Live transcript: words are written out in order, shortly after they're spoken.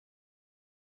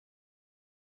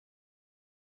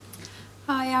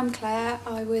Hi, I'm Claire.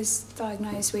 I was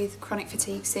diagnosed with chronic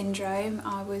fatigue syndrome.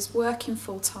 I was working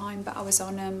full time, but I was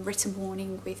on written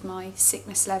warning with my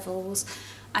sickness levels,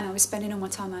 and I was spending all my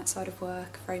time outside of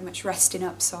work, very much resting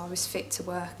up so I was fit to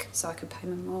work so I could pay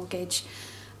my mortgage.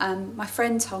 My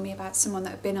friend told me about someone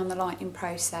that had been on the lightning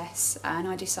process, and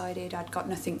I decided I'd got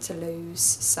nothing to lose,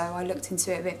 so I looked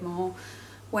into it a bit more,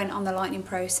 went on the lightning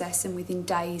process, and within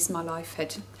days my life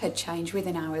had changed,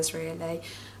 within hours really.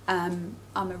 I'm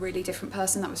a really different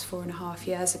person. That was 4.5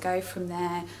 years ago. From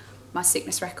there, my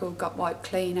sickness record got wiped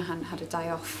clean. I hadn't had a day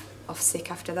off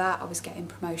sick after that. I was getting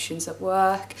promotions at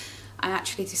work. I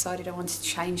actually decided I wanted to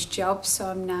change jobs, so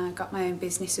I'm now got my own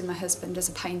business with my husband as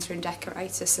a painter and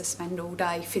decorator, so I spend all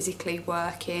day physically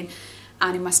working,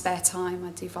 and in my spare time I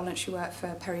do voluntary work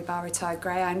for Perry-Bar Retired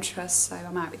Greyhound Trust, so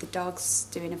I'm out with the dogs,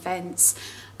 doing events,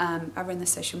 I run the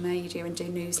social media and do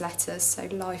newsletters, so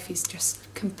life is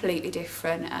just completely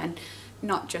different, and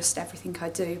not just everything I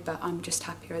do, but I'm just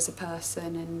happier as a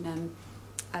person, and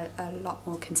a lot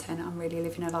more content. I'm really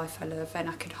living a life I love, and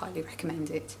I could highly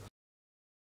recommend it.